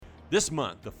This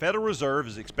month, the Federal Reserve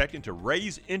is expecting to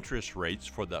raise interest rates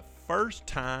for the first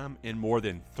time in more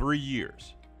than 3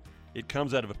 years. It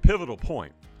comes out of a pivotal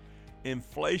point.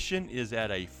 Inflation is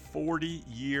at a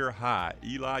 40-year high.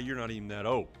 Eli, you're not even that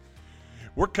old.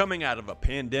 We're coming out of a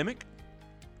pandemic,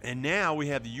 and now we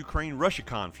have the Ukraine-Russia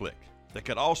conflict that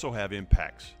could also have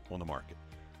impacts on the market.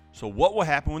 So what will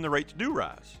happen when the rates do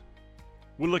rise?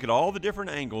 We'll look at all the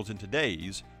different angles in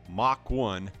today's Mach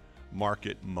 1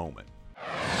 Market Moment.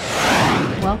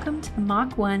 Welcome to the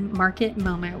Mach 1 Market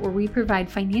Moment, where we provide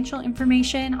financial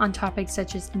information on topics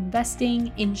such as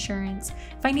investing, insurance,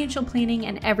 financial planning,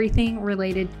 and everything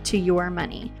related to your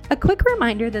money. A quick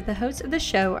reminder that the hosts of the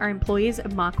show are employees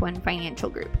of Mach 1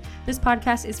 Financial Group. This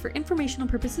podcast is for informational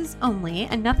purposes only,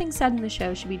 and nothing said in the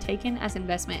show should be taken as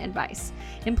investment advice.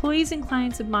 Employees and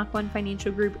clients of Mach 1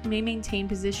 Financial Group may maintain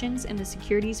positions in the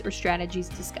securities or strategies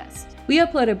discussed. We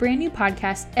upload a brand new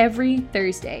podcast every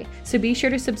Thursday, so be sure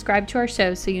to subscribe to our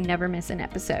show so you never miss an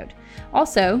episode.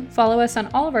 Also, follow us on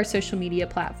all of our social media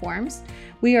platforms.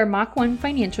 We are Mach 1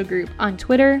 Financial Group on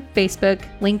Twitter, Facebook,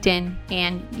 LinkedIn,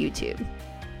 and YouTube.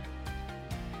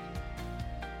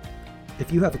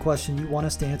 If you have a question you want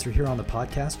us to answer here on the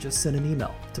podcast, just send an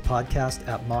email to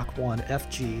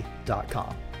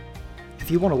podcast@mach1fg.com.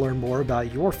 If you want to learn more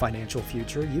about your financial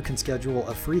future, you can schedule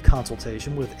a free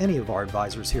consultation with any of our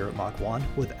advisors here at Mach 1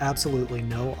 with absolutely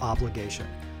no obligation.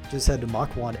 Just head to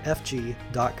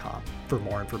mach1fg.com for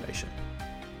more information.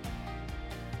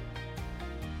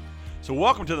 So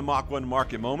welcome to the Mach 1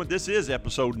 Market Moment. This is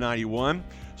episode 91.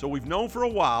 So we've known for a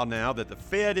while now that the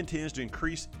Fed intends to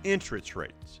increase interest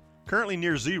rates, currently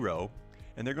near zero,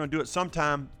 and they're going to do it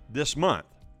sometime this month.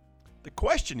 The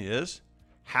question is,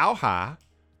 how high,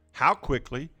 how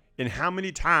quickly, and how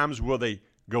many times will they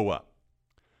go up?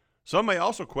 Some may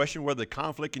also question whether the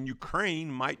conflict in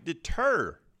Ukraine might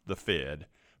deter the Fed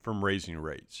from raising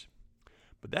rates.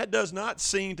 But that does not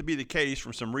seem to be the case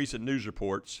from some recent news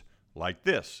reports like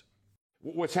this.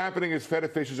 What's happening is Fed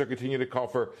officials are continuing to call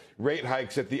for rate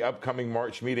hikes at the upcoming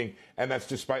March meeting, and that's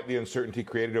despite the uncertainty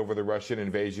created over the Russian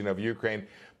invasion of Ukraine.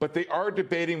 But they are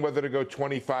debating whether to go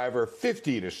 25 or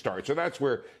 50 to start. So that's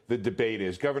where the debate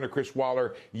is. Governor Chris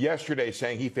Waller yesterday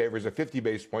saying he favors a 50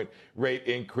 basis point rate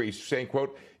increase, saying,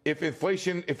 quote, if the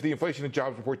inflation and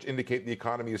jobs reports indicate the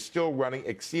economy is still running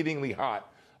exceedingly hot,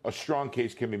 a strong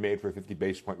case can be made for a 50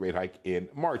 basis point rate hike in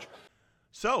March.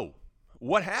 So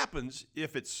what happens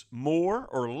if it's more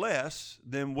or less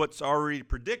than what's already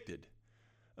predicted?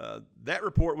 That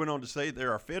report went on to say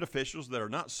there are Fed officials that are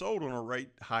not sold on a rate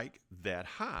hike that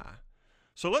high.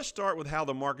 So let's start with how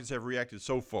the markets have reacted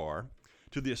so far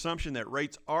to the assumption that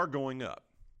rates are going up.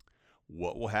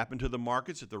 What will happen to the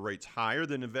markets if the rate's higher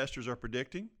than investors are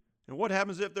predicting? And what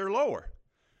happens if they're lower?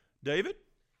 David,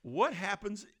 what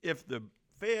happens if the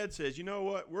Fed says, you know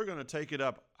what, we're going to take it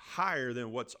up higher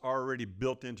than what's already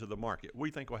built into the market? What do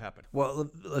you think will happen?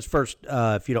 Well, let's first,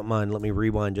 if you don't mind, let me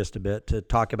rewind just a bit to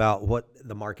talk about what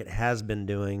the market has been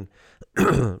doing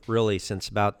really since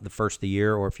about the first of the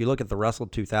year. Or if you look at the Russell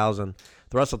 2000,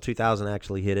 the Russell 2000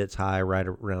 actually hit its high right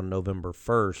around November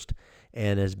 1st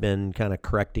and has been kind of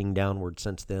correcting downward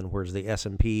since then, whereas the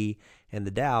S&P and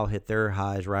the Dow hit their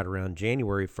highs right around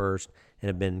January 1st and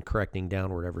have been correcting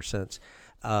downward ever since.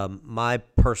 My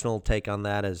personal take on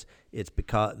that is it's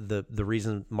because the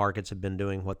reason markets have been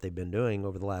doing what they've been doing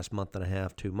over the last month and a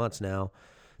half, 2 months now,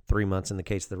 3 months in the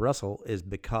case of the Russell, is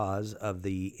because of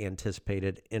the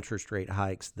anticipated interest rate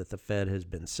hikes that the Fed has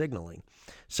been signaling.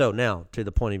 So now, to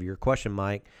the point of your question,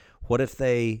 Mike, what if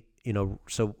they,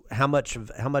 so how much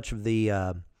of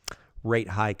the rate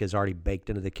hike is already baked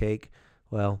into the cake?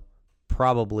 Well,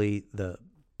 probably the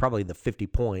 50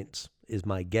 points is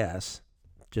my guess.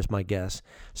 Just my guess.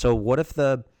 So what if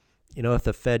the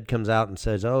Fed comes out and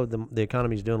says, "Oh, the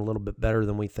economy's doing a little bit better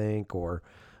than we think," or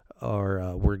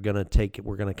we're going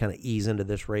to kind of ease into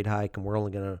this rate hike, and we're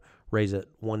only going to raise it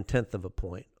 1/10 of a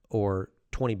point, or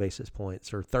 20 basis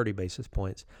points, or 30 basis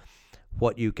points.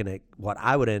 What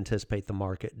I would anticipate the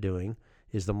market doing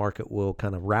is the market will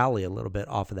kind of rally a little bit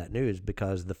off of that news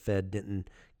because the Fed didn't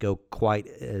go quite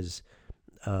as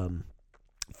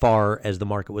far as the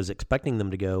market was expecting them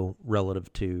to go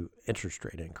relative to interest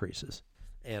rate increases.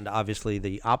 And obviously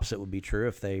the opposite would be true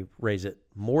if they raise it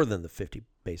more than the 50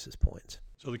 basis points.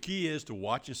 So the key is to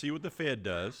watch and see what the Fed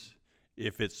does.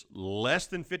 If it's less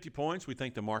than 50 points, we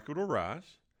think the market will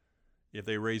rise. If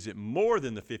they raise it more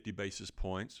than the 50 basis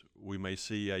points, we may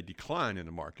see a decline in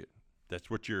the market. That's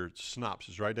what your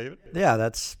synopsis, right, David? Yeah,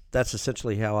 that's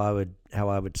essentially how I would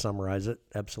summarize it.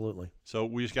 Absolutely. So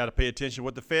we just got to pay attention to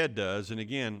what the Fed does. And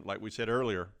again, like we said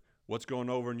earlier, what's going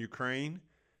over in Ukraine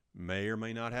may or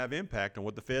may not have impact on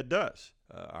what the Fed does.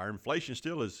 our inflation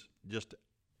still is just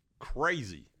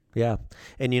crazy. Yeah.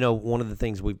 And, one of the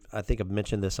things I think I've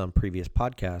mentioned this on previous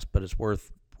podcasts, but it's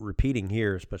worth repeating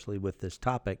here, especially with this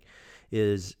topic,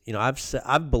 is,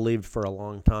 I've believed for a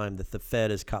long time that the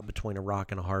Fed is caught between a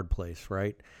rock and a hard place,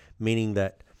 right? Meaning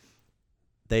that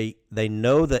they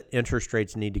know that interest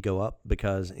rates need to go up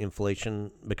because of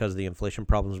the inflation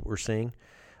problems we're seeing.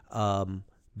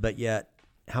 But yet,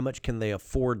 how much can they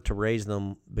afford to raise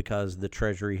them because the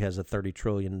Treasury has a $30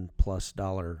 trillion plus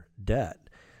debt,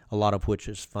 a lot of which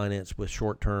is financed with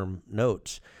short-term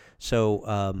notes.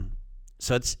 So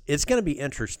it's going to be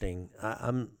interesting.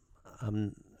 I'm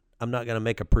not going to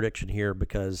make a prediction here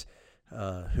because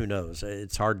who knows?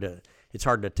 It's hard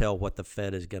to tell what the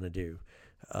Fed is going to do.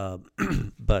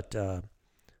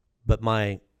 But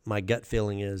my gut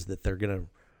feeling is that they're going to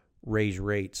raise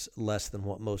rates less than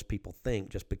what most people think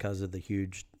just because of the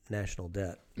huge national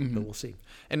debt. Mm-hmm. But we'll see.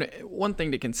 And one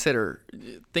thing to consider,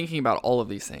 thinking about all of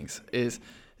these things, is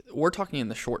we're talking in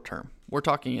the short term. We're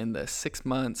talking in the 6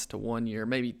 months to 1 year,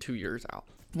 maybe 2 years out.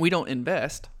 We don't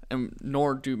invest, and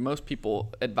nor do most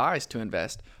people advise to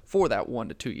invest for that 1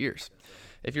 to 2 years.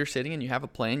 If you're sitting and you have a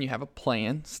plan,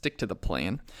 stick to the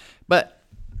plan. But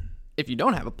if you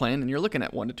don't have a plan and you're looking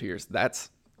at 1 to 2 years,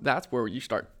 that's where you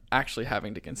start actually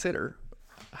having to consider,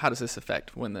 how does this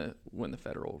affect when the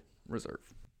Federal Reserve?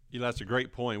 Yeah, that's a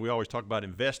great point. We always talk about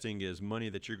investing is money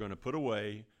that you're going to put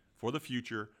away for the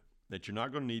future that you're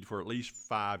not going to need for at least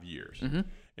 5 years. Mm-hmm.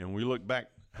 And we look back,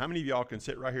 how many of y'all can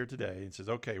sit right here today and says,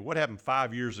 okay, what happened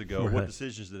 5 years ago? Right. What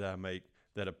decisions did I make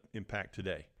that impact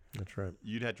today? That's right.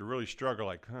 You'd have to really struggle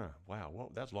like, wow, well,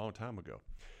 that's a long time ago.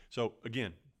 So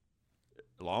again,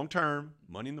 long-term,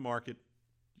 money in the market,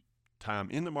 time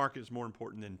in the market is more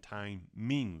important than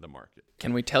timing the market.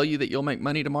 Can we tell you that you'll make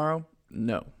money tomorrow?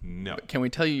 No. But can we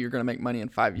tell you you're going to make money in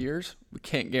 5 years? We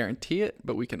can't guarantee it,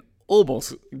 but we can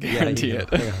almost guarantee it.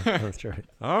 Yeah, that's right.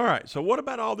 All right. So what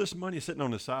about all this money sitting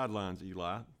on the sidelines,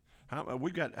 Eli?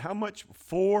 We got how much?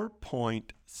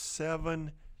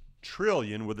 $4.7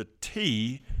 trillion with a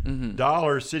T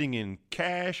dollars sitting in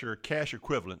cash or cash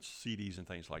equivalents, CDs and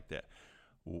things like that.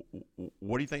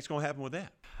 What do you think is going to happen with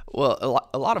that? Well,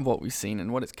 a lot of what we've seen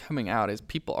and what is coming out is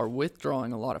people are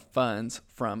withdrawing a lot of funds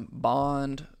from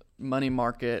bond, money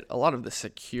market, a lot of the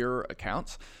secure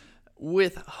accounts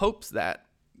with hopes that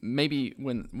maybe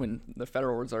when the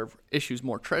Federal Reserve issues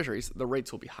more treasuries, the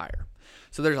rates will be higher.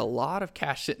 So there's a lot of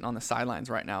cash sitting on the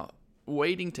sidelines right now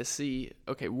waiting to see,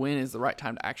 okay, when is the right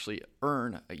time to actually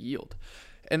earn a yield?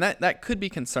 And that could be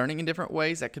concerning in different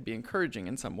ways. That could be encouraging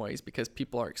in some ways because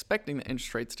people are expecting the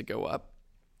interest rates to go up,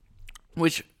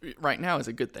 which right now is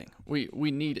a good thing.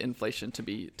 We need inflation to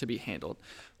be handled.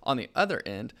 On the other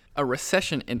end, a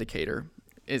recession indicator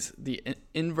is the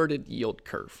inverted yield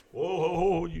curve.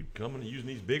 Whoa, you coming to using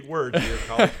these big words here,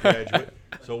 college graduate.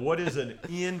 So what is an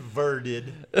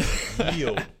inverted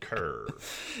yield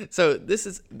curve? So this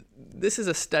is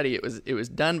a study. It was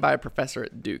done by a professor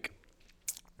at Duke.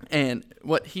 And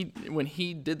when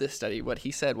he did this study, what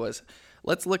he said was,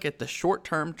 let's look at the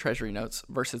short-term treasury notes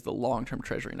versus the long-term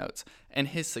treasury notes. And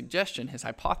his suggestion, his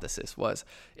hypothesis was,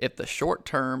 if the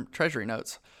short-term treasury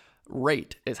notes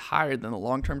rate is higher than the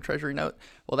long-term treasury note,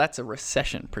 well, that's a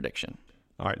recession prediction.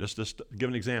 All right, let's just give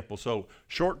an example. So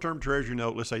short-term treasury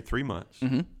note, let's say 3 months,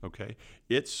 okay,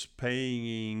 it's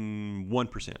paying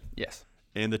 1%. Yes.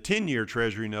 And the 10-year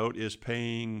treasury note is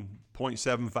paying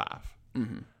 0.75.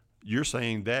 You're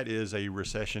saying that is a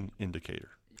recession indicator.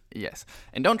 Yes.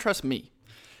 And don't trust me.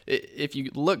 If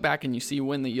you look back and you see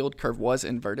when the yield curve was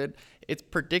inverted, it's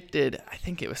predicted, I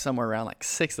think it was somewhere around like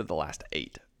 6 of the last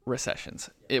 8 recessions.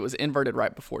 It was inverted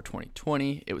right before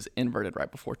 2020. It was inverted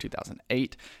right before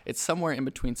 2008. It's somewhere in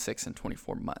between 6 and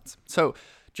 24 months. So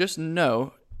just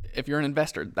know, if you're an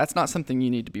investor, that's not something you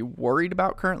need to be worried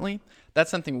about currently. That's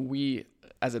something we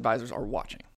as advisors are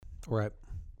watching. Right.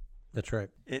 That's right.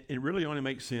 It really only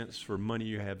makes sense for money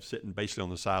you have sitting basically on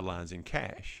the sidelines in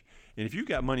cash. And if you've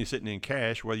got money sitting in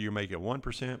cash, whether you're making 1%,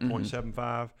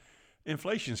 0.75,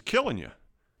 inflation's killing you.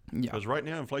 Yeah. Because right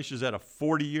now inflation is at a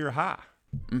 40-year high.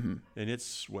 And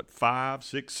it's, 5,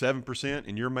 6, 7%,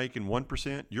 and you're making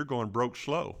 1%, you're going broke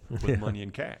slow with money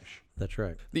in cash. That's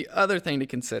right. The other thing to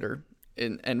consider,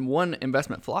 and one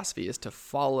investment philosophy, is to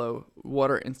follow what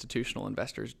are institutional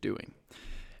investors doing.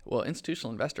 Well,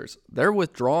 institutional investors, they're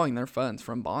withdrawing their funds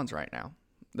from bonds right now.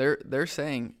 They're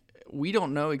saying, we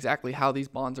don't know exactly how these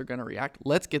bonds are going to react.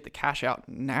 Let's get the cash out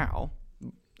now,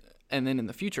 and then in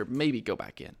the future, maybe go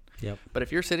back in. Yep. But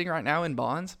if you're sitting right now in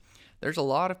bonds, there's a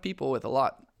lot of people with a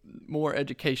lot more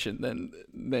education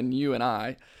than you and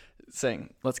I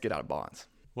saying, let's get out of bonds.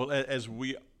 Well, as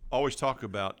we always talk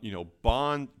about,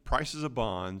 bond prices of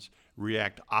bonds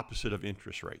react opposite of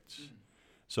interest rates.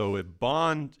 So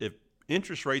if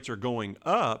interest rates are going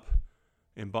up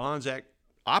and bonds act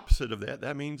opposite of that,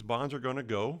 that means bonds are going to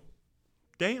go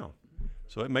down.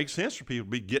 So it makes sense for people to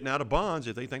be getting out of bonds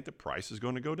if they think the price is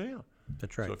going to go down.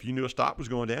 That's right. So if you knew a stock was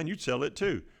going down, you'd sell it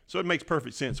too. So it makes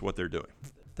perfect sense what they're doing.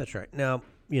 That's right. Now,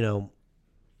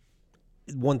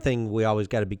 one thing we always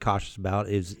got to be cautious about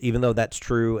is, even though that's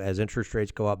true, as interest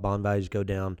rates go up, bond values go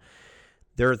down,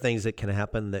 there are things that can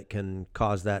happen that can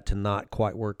cause that to not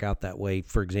quite work out that way.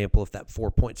 For example, if that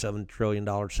 $4.7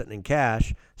 trillion sitting in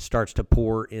cash starts to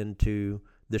pour into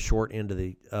the short end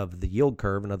of the yield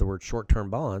curve, in other words, short-term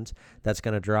bonds, that's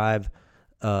going to drive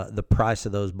the price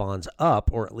of those bonds up,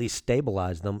 or at least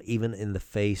stabilize them, even in the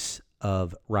face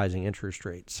of rising interest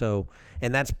rates. So,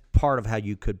 and that's part of how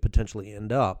you could potentially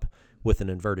end up with an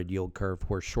inverted yield curve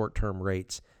where short-term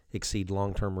rates exceed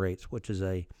long-term rates, which is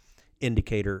a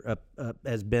indicator,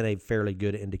 has been a fairly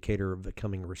good indicator of a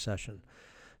coming recession.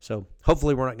 So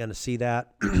hopefully we're not going to see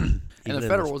that. And the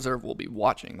Federal Reserve will be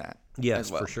watching that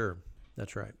as well. For sure.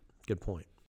 That's right. Good point.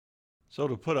 So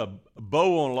to put a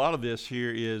bow on a lot of this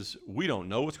here is, we don't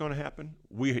know what's going to happen.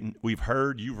 We've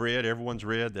heard, you've read, everyone's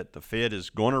read that the Fed is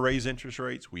going to raise interest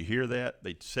rates. We hear that.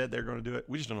 They said they're going to do it.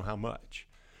 We just don't know how much.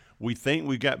 We think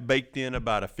we got baked in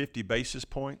about a 50 basis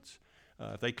points.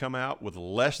 If they come out with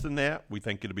less than that, we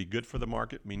think it'll be good for the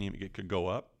market, meaning it could go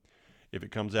up. If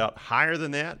it comes out higher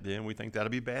than that, then we think that'll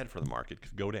be bad for the market. It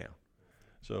could go down.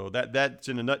 So that's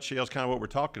in a nutshell is kind of what we're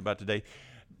talking about today.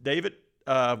 David,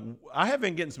 I have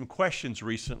been getting some questions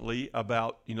recently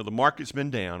about, the market's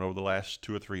been down over the last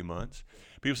 2 or 3 months.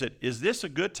 People said, is this a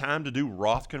good time to do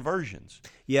Roth conversions?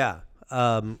 Yeah,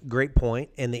 great point.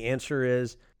 And the answer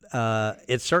is,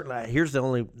 it's certainly, here's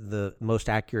the most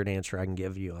accurate answer I can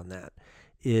give you on that,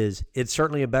 is it's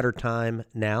certainly a better time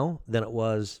now than it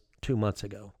was 2 months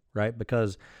ago, right?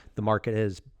 Because the market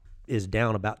is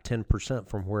down about 10%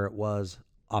 from where it was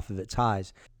off of its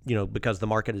highs, because the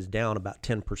market is down about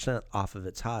 10% off of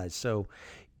its highs. So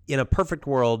in a perfect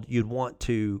world, you'd want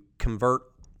to convert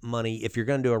money. If you're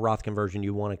going to do a Roth conversion,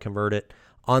 you want to convert it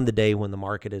on the day when the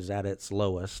market is at its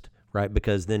lowest, right?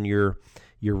 Because then you're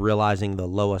realizing the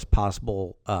lowest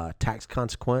possible tax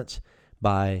consequence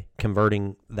by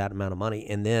converting that amount of money.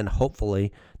 And then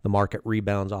hopefully the market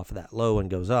rebounds off of that low and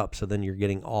goes up. So then you're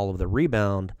getting all of the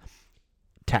rebound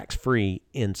tax-free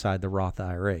inside the Roth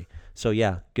IRA. So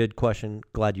yeah, good question.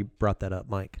 Glad you brought that up,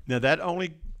 Mike. Now that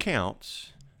only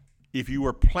counts if you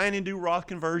were planning to do Roth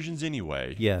conversions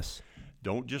anyway. Yes.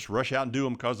 Don't just rush out and do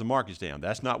them because the market's down.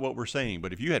 That's not what we're saying.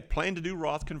 But if you had planned to do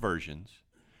Roth conversions,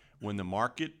 when the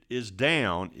market is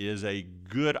down is a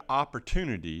good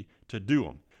opportunity to do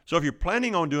them. So if you're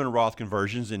planning on doing Roth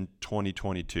conversions in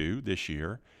 2022, this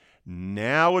year,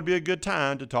 now would be a good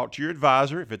time to talk to your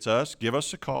advisor. If it's us, give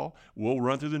us a call. We'll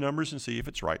run through the numbers and see if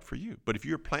it's right for you. But if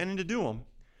you're planning to do them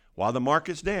while the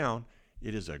market's down,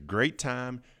 it is a great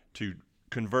time to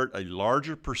convert a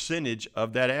larger percentage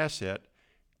of that asset,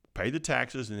 pay the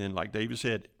taxes, and then, like David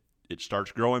said, it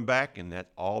starts growing back, and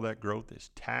all that growth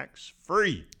is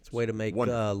tax-free. It's a way to make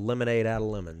lemonade out of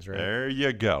lemons, right? There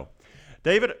you go.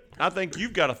 David, I think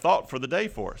you've got a thought for the day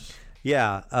for us.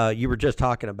 Yeah, you were just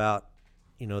talking about,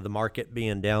 the market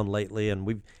being down lately,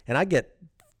 and I get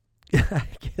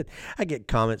I get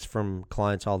comments from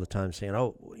clients all the time saying,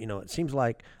 "Oh, it seems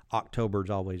like October is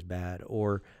always bad,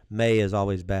 or May is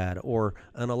always bad, or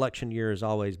an election year is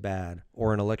always bad,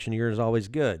 or an election year is always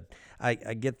good." I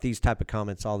get these type of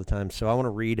comments all the time. So I want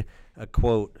to read a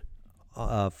quote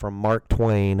from Mark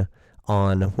Twain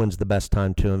on when's the best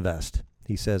time to invest.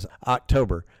 He says,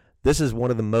 "October, this is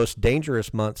one of the most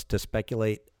dangerous months to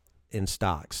speculate in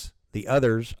stocks. The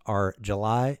others are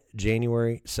July,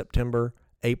 January, September,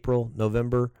 April,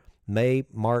 November, May,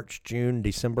 March, June,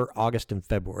 December, August, and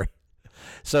February."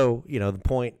 So,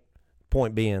 the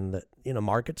point being that,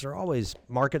 markets are always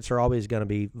going to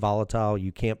be volatile.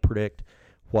 You can't predict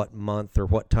what month or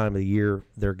what time of the year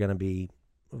they're going to be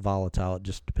volatile. It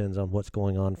just depends on what's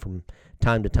going on from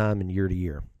time to time and year to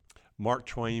year. Mark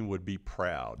Twain would be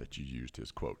proud that you used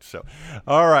his quote. So,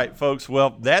 all right, folks.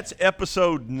 Well, that's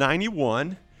episode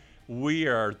 91. We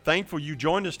are thankful you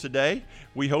joined us today.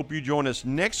 We hope you join us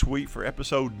next week for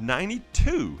episode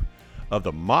 92 of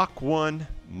the Mach 1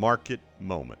 Market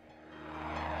Moment.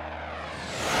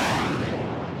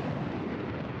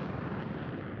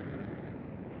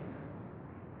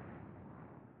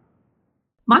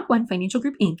 Mach 1 Financial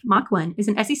Group, Inc., Mach 1, is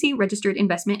an SEC-registered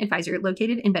investment advisor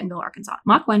located in Bentonville, Arkansas.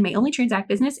 Mach 1 may only transact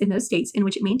business in those states in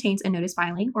which it maintains a notice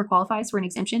filing or qualifies for an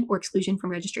exemption or exclusion from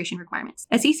registration requirements.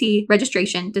 SEC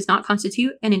registration does not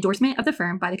constitute an endorsement of the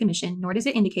firm by the Commission, nor does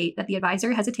it indicate that the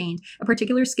advisor has attained a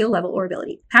particular skill level or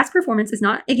ability. Past performance is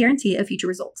not a guarantee of future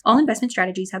results. All investment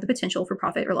strategies have the potential for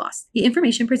profit or loss. The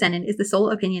information presented is the sole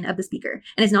opinion of the speaker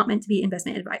and is not meant to be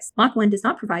investment advice. Mach 1 does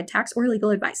not provide tax or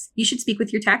legal advice. You should speak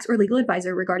with your tax or legal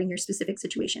advisor regarding your specific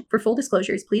situation. For full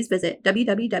disclosures, please visit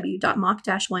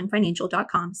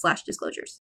www.mach-1financial.com/disclosures.